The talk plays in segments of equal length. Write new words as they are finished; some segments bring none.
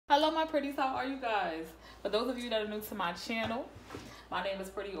Hello, my pretties. How are you guys? For those of you that are new to my channel, my name is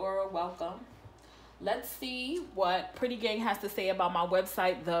Pretty Aura. Welcome. Let's see what Pretty Gang has to say about my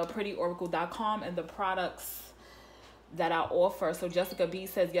website, theprettyoracle.com, and the products that I offer. So Jessica B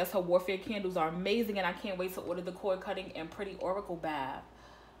says, yes, her warfare candles are amazing, and I can't wait to order the cord cutting and Pretty Oracle bath.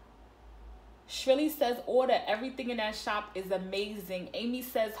 Shrilly says, order. Everything in that shop is amazing. Amy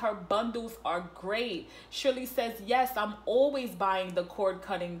says her bundles are great. Shirley says, yes, I'm always buying the cord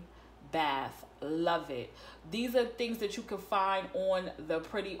cutting bath. Love it. These are things that you can find on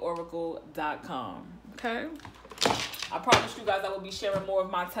theprettyoracle.com. Okay? I promise you guys I will be sharing more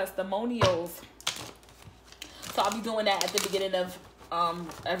of my testimonials. So I'll be doing that at the beginning of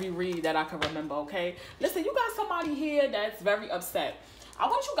every read that I can remember, okay? Listen, you got somebody here that's very upset. I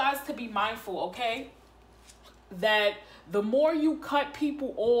want you guys to be mindful, okay, that the more you cut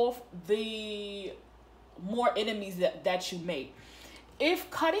people off, the more enemies that you make. If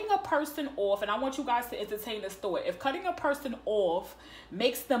cutting a person off, and I want you guys to entertain this thought, if cutting a person off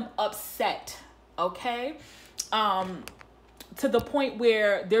makes them upset, okay, to the point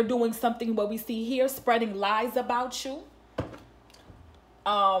where they're doing something, what we see here, spreading lies about you,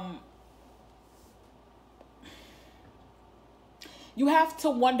 you have to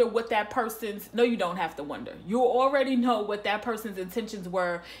wonder what that person's, no, you don't have to wonder. You already know what that person's intentions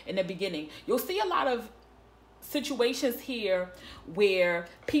were in the beginning. You'll see a lot of situations here where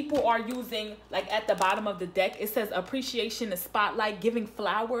people are using, like at the bottom of the deck, it says appreciation, the spotlight, giving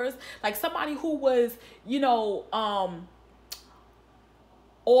flowers. Like somebody who was, you know,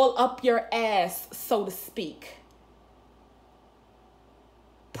 all up your ass, so to speak.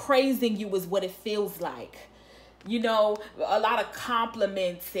 Praising you is what it feels like. You know, a lot of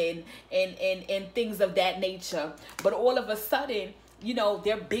compliments and things of that nature. But all of a sudden, you know,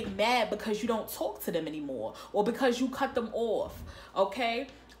 they're big mad because you don't talk to them anymore, or because you cut them off. Okay?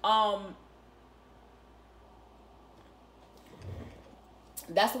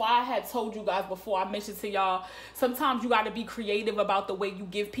 That's why I had told you guys before, I mentioned to y'all, sometimes you got to be creative about the way you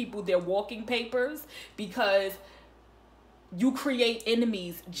give people their walking papers, because you create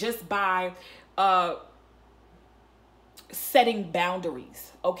enemies just by setting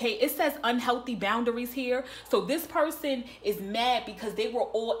boundaries. Okay, it says unhealthy boundaries here. So this person is mad because they were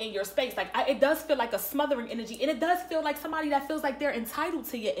all in your space. Like it does feel like a smothering energy, and it does feel like somebody that feels like they're entitled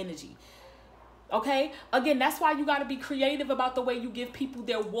to your energy. Okay, again, that's why you got to be creative about the way you give people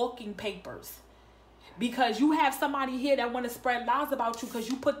their walking papers, because you have somebody here that want to spread lies about you because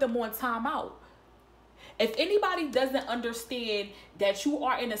you put them on timeout. If anybody doesn't understand that you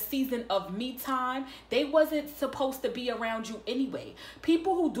are in a season of me time, they wasn't supposed to be around you anyway.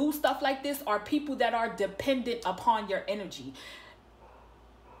 People who do stuff like this are people that are dependent upon your energy.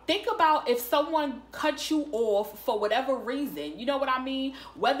 Think about if someone cut you off for whatever reason, you know what I mean?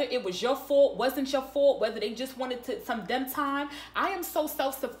 Whether it was your fault, wasn't your fault, whether they just wanted some them time. I am so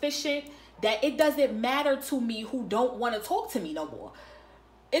self-sufficient that it doesn't matter to me who don't want to talk to me no more.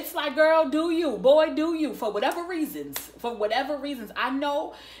 It's like, girl, do you, boy, do you, for whatever reasons, I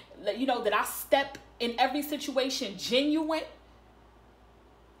know, you know, that I step in every situation genuine.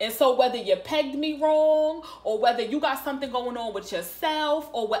 And so whether you pegged me wrong, or whether you got something going on with yourself,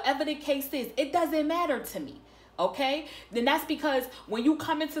 or whatever the case is, it doesn't matter to me. Okay? Then that's because when you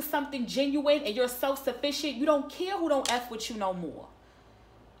come into something genuine and you're self-sufficient, you don't care who don't F with you no more.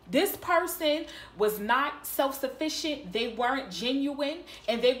 This person was not self-sufficient. They weren't genuine,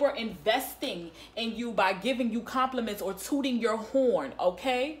 and they were investing in you by giving you compliments or tooting your horn,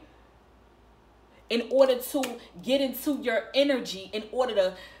 okay? In order to get into your energy, in order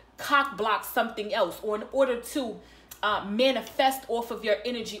to cock block something else, or in order to manifest off of your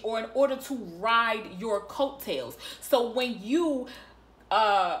energy, or in order to ride your coattails. So when you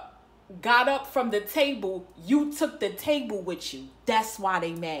got up from the table, you took the table with you. That's why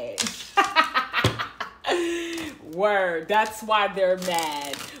they mad. Word. That's why they're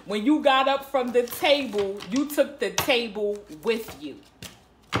mad. When you got up from the table, you took the table with you.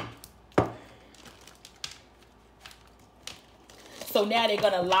 So now they're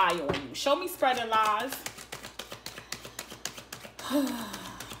gonna lie on you. Show me spreading lies.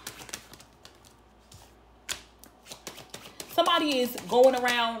 Somebody is going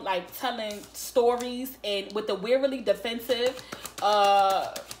around like telling stories and with the wearily defensive.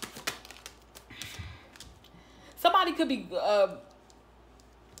 Somebody could be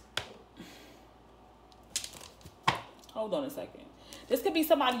hold on a second. This could be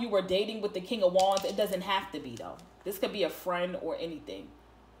somebody you were dating with the King of Wands. It doesn't have to be though. This could be a friend or anything.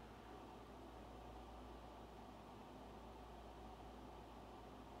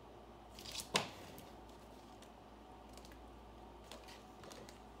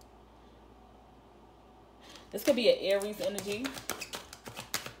 This could be an Aries energy.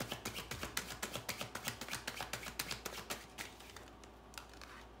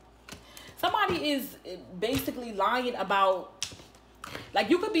 Somebody is basically lying about, like,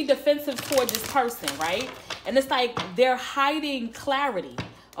 you could be defensive toward this person, right? And it's like they're hiding clarity,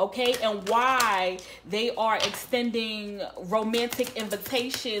 okay? And why they are extending romantic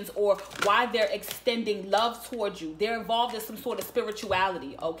invitations or why they're extending love towards you. They're involved in some sort of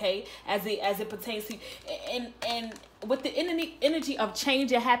spirituality, okay? As it pertains to, and with the energy of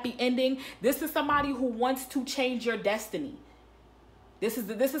change and happy ending, this is somebody who wants to change your destiny. This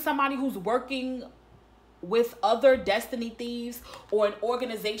is somebody who's working with other destiny thieves or an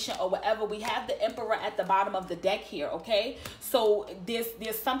organization or whatever. We have the Emperor at the bottom of the deck here, okay? So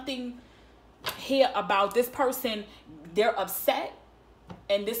there's something here about this person. They're upset,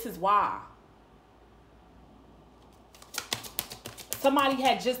 and this is why. Somebody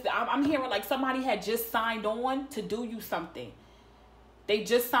had just, I'm hearing like somebody had just signed on to do you something. They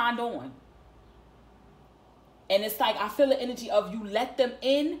just signed on. And it's like, I feel the energy of you let them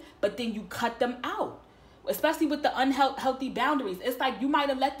in, but then you cut them out. Especially with the unhealthy boundaries. It's like you might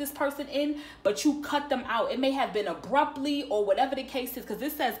have let this person in, but you cut them out. It may have been abruptly or whatever the case is, because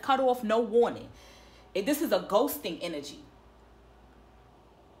this says cut off, no warning. This is a ghosting energy.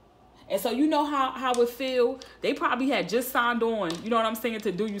 And so you know how it feel. They probably had just signed on, you know what I'm saying,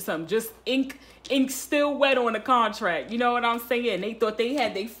 to do you something. Just ink still wet on the contract. You know what I'm saying? They thought they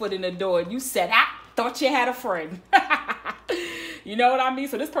had their foot in the door. And you said, thought you had a friend. You know what I mean?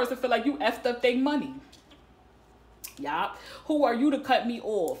 So this person feel like you effed up their money. Yup. Who are you to cut me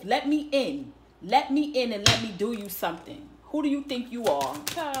off? Let me in. Let me in and let me do you something. Who do you think you are?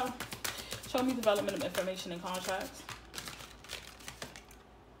 Show me development of information and contracts.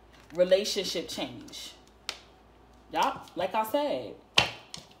 Relationship change. Yup. Like I said.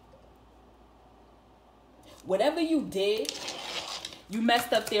 Whatever you did, you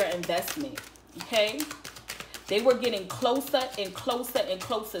messed up their investment. Okay? They were getting closer and closer and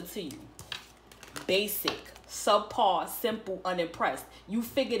closer to you. Basic, subpar, simple, unimpressed. You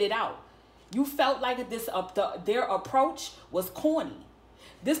figured it out. You felt like their approach was corny.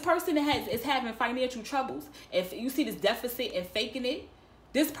 This person is having financial troubles. If you see this deficit and faking it,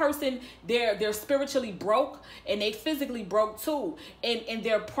 this person, they're spiritually broke and they physically broke too. And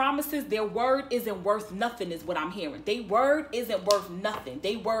their promises, their word isn't worth nothing is what I'm hearing. Their word isn't worth nothing.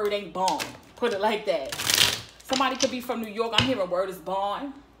 Their word ain't bond. Put it like that. Somebody could be from New York. I'm hearing word is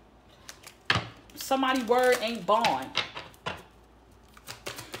bond. Somebody word ain't bond.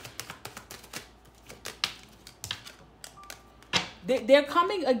 They're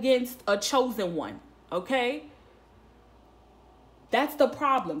coming against a chosen one. Okay? That's the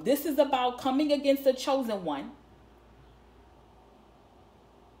problem. This is about coming against a chosen one.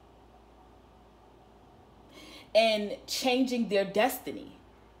 And changing their destiny.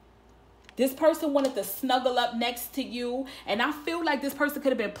 This person wanted to snuggle up next to you. And I feel like this person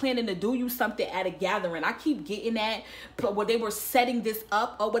could have been planning to do you something at a gathering. I keep getting that. Where they were setting this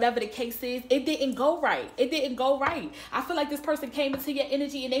up or whatever the case is. It didn't go right. It didn't go right. I feel like this person came into your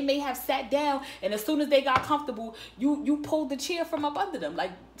energy and they may have sat down. And as soon as they got comfortable, you pulled the chair from up under them.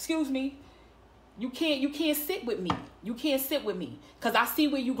 Like, excuse me. You can't sit with me. You can't sit with me. Because I see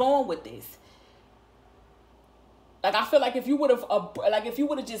where you're going with this. Like, I feel like if you would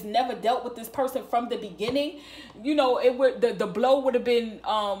have just never dealt with this person from the beginning, you know, the blow would have been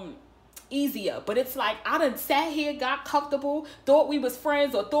easier. But it's like, I done sat here, got comfortable, thought we was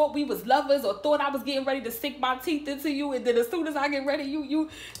friends or thought we was lovers or thought I was getting ready to sink my teeth into you. And then as soon as I get ready, you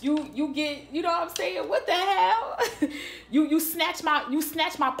get, you know what I'm saying? What the hell? you snatch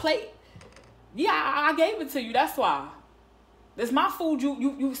my plate. Yeah, I gave it to you. That's why. It's my food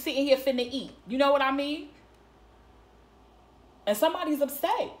you sitting here finna eat. You know what I mean? And somebody's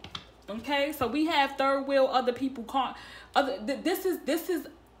upset. Okay? So we have third wheel, other people can't. This is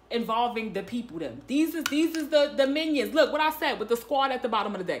involving the people them. These is the minions. Look what I said with the squad at the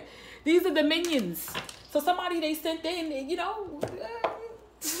bottom of the deck. These are the minions. So somebody they sent in, you know.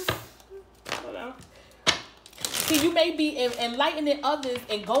 I don't know. See, you may be enlightening others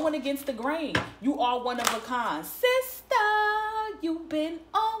and going against the grain. You are one of a kind. Sister, you've been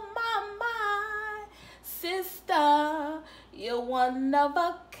on my mind. Sister, you're one of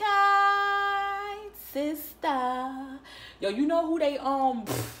a kind. Sister. Yo, you know who they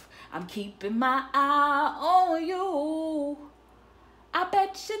I'm keeping my eye on you. I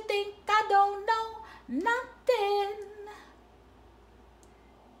bet you think I don't know nothing.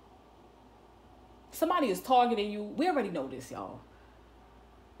 Somebody is targeting you. We already know this, y'all.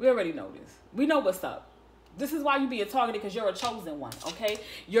 We already know this. We know what's up. This is why you being targeted, because you're a chosen one, okay?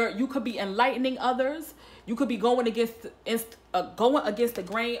 You could be enlightening others. You could be going against the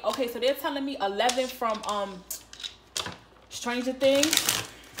grain. Okay, so they're telling me 11 from Stranger Things.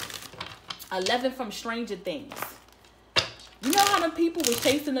 11 from Stranger Things. You know how many people was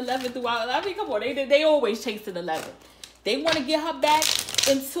chasing 11 throughout? I mean, come on, they always chasing 11. They want to get her back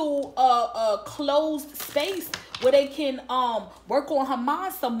into a closed space where they can work on her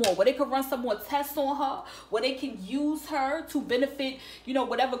mind some more, where they can run some more tests on her, where they can use her to benefit, you know,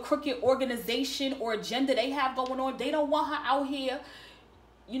 whatever crooked organization or agenda they have going on. They don't want her out here,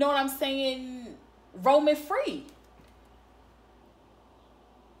 you know what I'm saying, roaming free.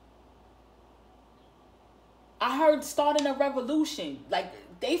 I heard starting a revolution. Like,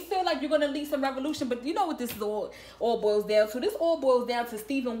 they feel like you're going to lead some revolution, but you know what this is all boils down to? This all boils down to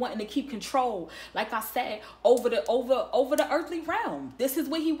Stephen wanting to keep control, like I said, over the earthly realm. This is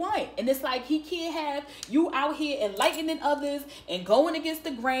what he wants. And it's like he can't have you out here enlightening others and going against the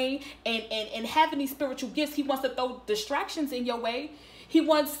grain and having these spiritual gifts. He wants to throw distractions in your way. He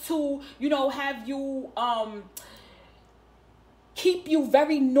wants to, you know, have you keep you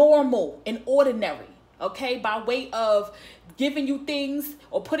very normal and ordinary. Okay, by way of giving you things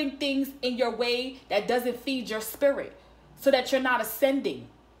or putting things in your way that doesn't feed your spirit, so that you're not ascending.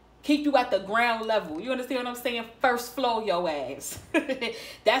 Keep you at the ground level. You understand what I'm saying? First floor your ass.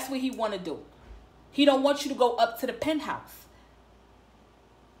 That's what he want to do. He don't want you to go up to the penthouse.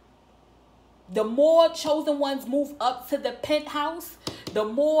 The more chosen ones move up to the penthouse, the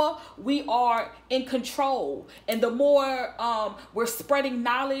more we are in control, and the more we're spreading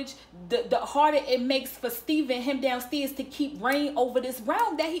knowledge, the harder it makes for Stephen, him downstairs, to keep reign over this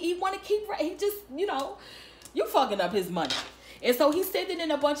realm that he want to keep. He just, you know, you fucking up his money. And so he's sending in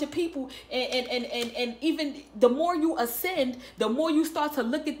a bunch of people, and even the more you ascend, the more you start to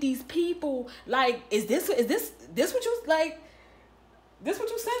look at these people like, is this what you like? This what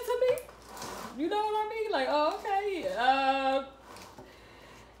you said to me? You know what I mean? Like, oh, okay.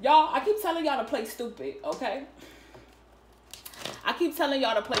 Y'all, I keep telling y'all to play stupid, okay? I keep telling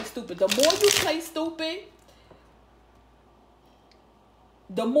y'all to play stupid. The more you play stupid,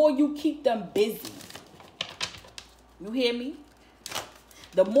 the more you keep them busy. You hear me?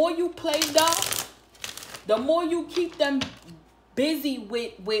 The more you play dumb, the more you keep them busy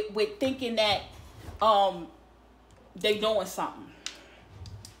with thinking that they doing something.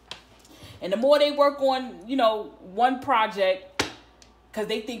 And the more they work on, you know, one project, because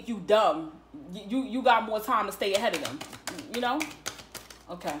they think you dumb, you got more time to stay ahead of them. You know?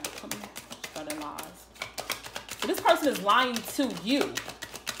 Okay. Come here. Starting lies. So this person is lying to you.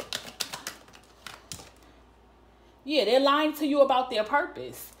 Yeah, they're lying to you about their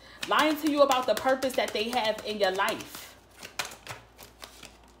purpose. Lying to you about the purpose that they have in your life.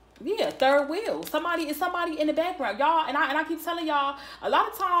 Yeah, third wheel. Somebody in the background, y'all. And I keep telling y'all, a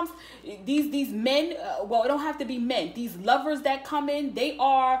lot of times these men, well, it don't have to be men. These lovers that come in, they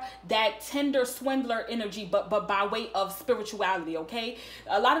are that tender swindler energy, but by way of spirituality. Okay,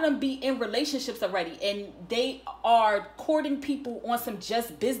 a lot of them be in relationships already, and they are courting people on some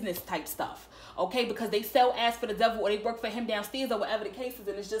just business type stuff. Okay, because they sell ass for the devil, or they work for him downstairs, or whatever the case is,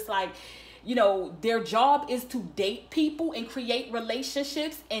 and it's just like, you know, their job is to date people and create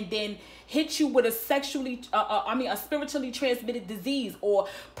relationships, and then hit you with a spiritually transmitted disease, or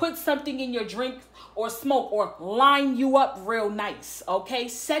put something in your drink or smoke, or line you up real nice. Okay,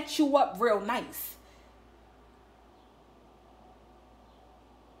 set you up real nice.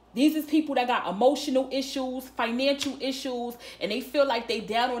 These is people that got emotional issues, financial issues, and they feel like they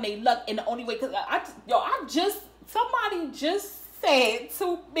down on their luck in the only way. Cause somebody just said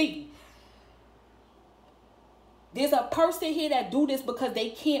to me, there's a person here that do this because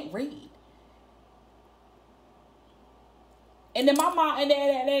they can't read. And then my mind,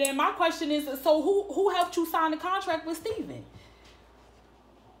 and my question is, so who helped you sign the contract with Stephen?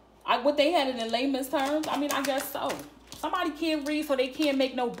 What they had it in layman's terms? I mean, I guess so. Somebody can't read, so they can't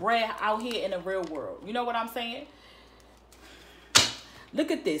make no bread out here in the real world. You know what I'm saying? Look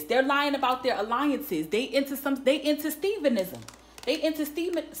at this. They're lying about their alliances. They into Stephenism. They into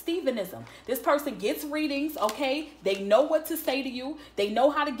Stephenism. This person gets readings, okay? They know what to say to you. They know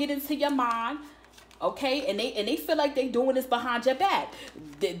how to get into your mind, okay? And they feel like they doing this behind your back.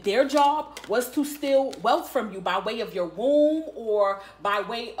 Their job was to steal wealth from you by way of your womb, or by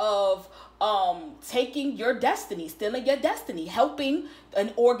way of taking your destiny, stealing your destiny, helping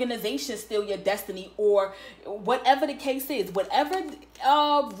an organization steal your destiny, or whatever the case is, whatever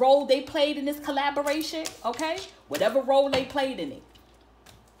role they played in this collaboration, okay? Whatever role they played in it.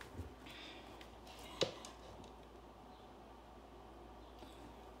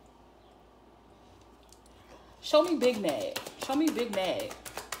 Show me big mad. Show me big mad.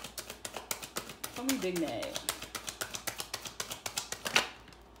 Show me big mad.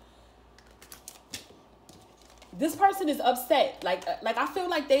 This person is upset. Like I feel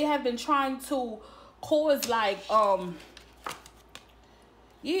like they have been trying to cause like,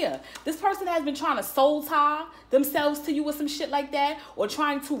 yeah, this person has been trying to soul tie themselves to you or some shit like that, or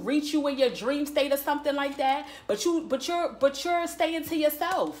trying to reach you in your dream state or something like that. But you're staying to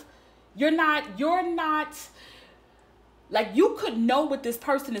yourself. You're not like, you could know what this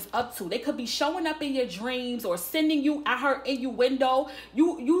person is up to. They could be showing up in your dreams or sending you at her innuendo.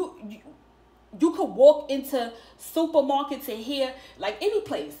 You could walk into supermarkets and hear, like, any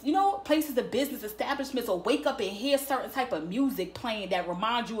place, you know, places of business establishments, or wake up and hear certain type of music playing that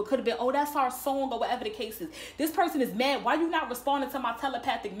reminds you, it could have been, oh, that's our song, or whatever the case is. This person is mad. Why you not responding to my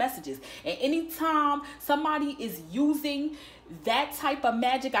telepathic messages? And anytime somebody is using that type of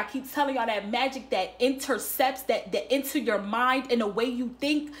magic, I keep telling y'all, that magic that intercepts, that enter your mind in a way you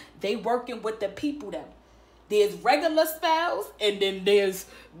think, they working with the people them. There's regular spells, and then there's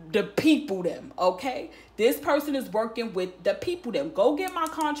the people them, okay? This person is working with the people them. Go get my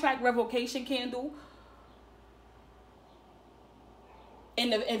contract revocation candle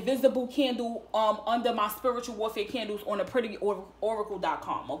and the invisible candle under my spiritual warfare candles on the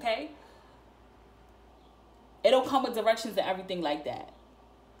prettyoracle.com, okay? It'll come with directions and everything like that.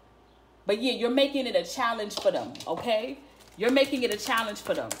 But yeah, you're making it a challenge for them, okay? You're making it a challenge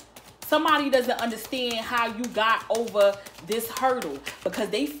for them. Somebody doesn't understand how you got over this hurdle because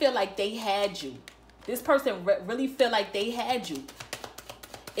they feel like they had you. This person really feel like they had you.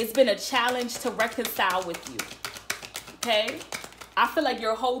 It's been a challenge to reconcile with you. Okay? I feel like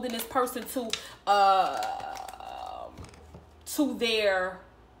you're holding this person to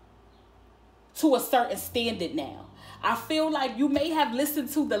a certain standard now. I feel like you may have listened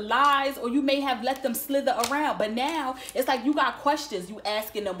to the lies, or you may have let them slither around. But now it's like you got questions you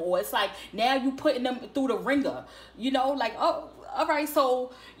asking them, or it's like now you putting them through the ringer. You know, like, oh, all right.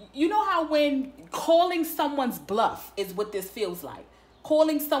 So you know how when calling someone's bluff is what this feels like.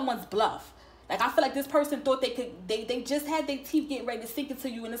 Calling someone's bluff. Like, I feel like this person thought they just had their teeth getting ready to sink into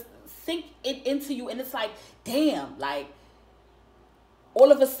you, and sink it into you. And it's like, damn, like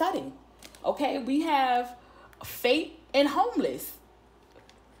all of a sudden, okay, we have fate and homeless.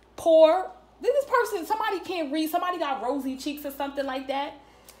 Poor. This person, somebody can't read, somebody got rosy cheeks or something like that.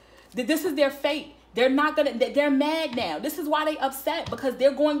 This is their fate. They're mad now. This is why they upset, because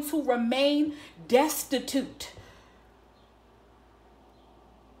they're going to remain destitute.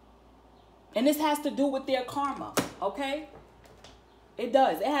 And this has to do with their karma, okay? It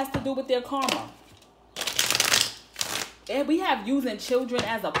does. It has to do with their karma. And we have using children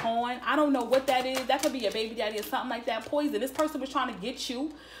as a pawn. I don't know what that is. That could be a baby daddy or something like that. Poison. This person was trying to get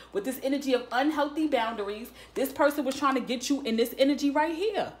you with this energy of unhealthy boundaries. This person was trying to get you in this energy right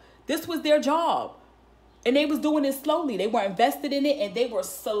here. This was their job. And they was doing it slowly. They were invested in it, and they were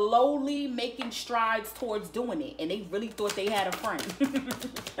slowly making strides towards doing it. And they really thought they had a friend.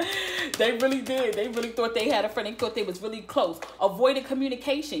 They really did. They really thought they had a friend. They thought they was really close. Avoided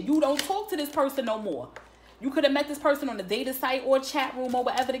communication. You don't talk to this person no more. You could have met this person on a data site or chat room or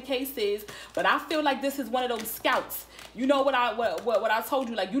whatever the case is. But I feel like this is one of those scouts. You know what I told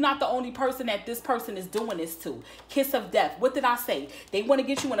you? Like, you're not the only person that this person is doing this to. Kiss of death. What did I say? They want to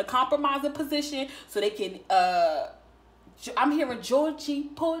get you in a compromising position so they can, I'm hearing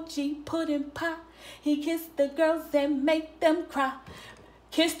Georgie, Porgy, pudding pie. He kissed the girls and make them cry.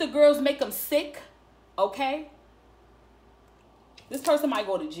 Kiss the girls, make them sick. Okay? This person might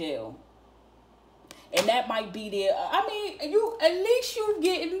go to jail. And that might be there. I mean, at least you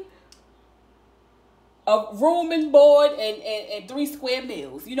getting a room and board and 3 square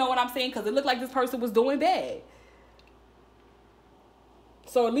meals. You know what I'm saying? Because it looked like this person was doing bad.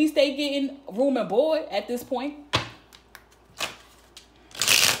 So at least they getting room and board at this point.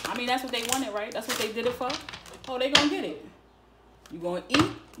 I mean, that's what they wanted, right? That's what they did it for. Oh, they gonna get it. You gonna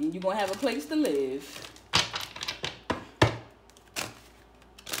eat and you gonna have a place to live.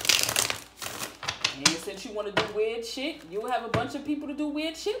 And since you want to do weird shit, you'll have a bunch of people to do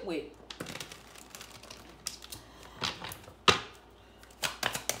weird shit with.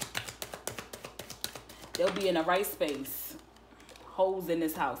 They'll be in the right space. Holes in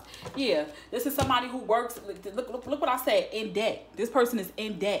this house. Yeah, this is somebody who works. Look what I said. In debt. This person is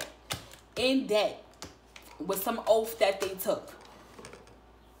in debt. In debt. With some oath that they took.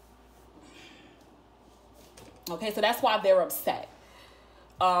 Okay, so that's why they're upset.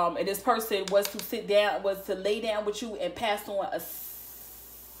 And this person was to lay down with you and pass on a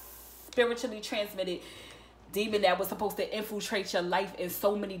spiritually transmitted demon that was supposed to infiltrate your life in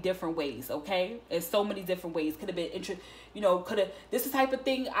so many different ways, okay? In so many different ways. Could have been, this is the type of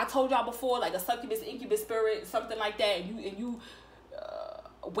thing I told y'all before, like a succubus, incubus spirit, something like that, and you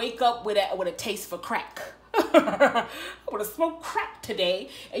wake up with a taste for crack. I want to smoke crack today,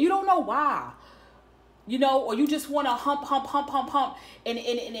 and you don't know why. Or you just want to hump, and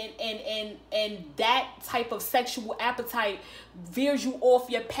that type of sexual appetite veers you off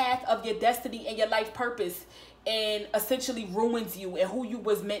your path of your destiny and your life purpose, and essentially ruins you and who you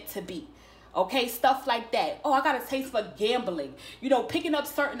was meant to be. Okay, stuff like that. Oh, I got a taste for gambling. Picking up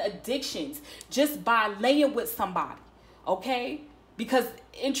certain addictions just by laying with somebody. Okay, because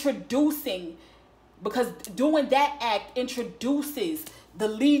doing that act introduces the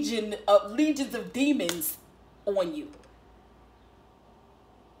legions of demons on you.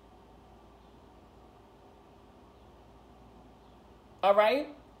 All right.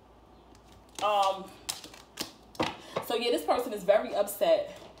 So yeah, this person is very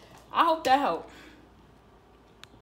upset. I hope that helped.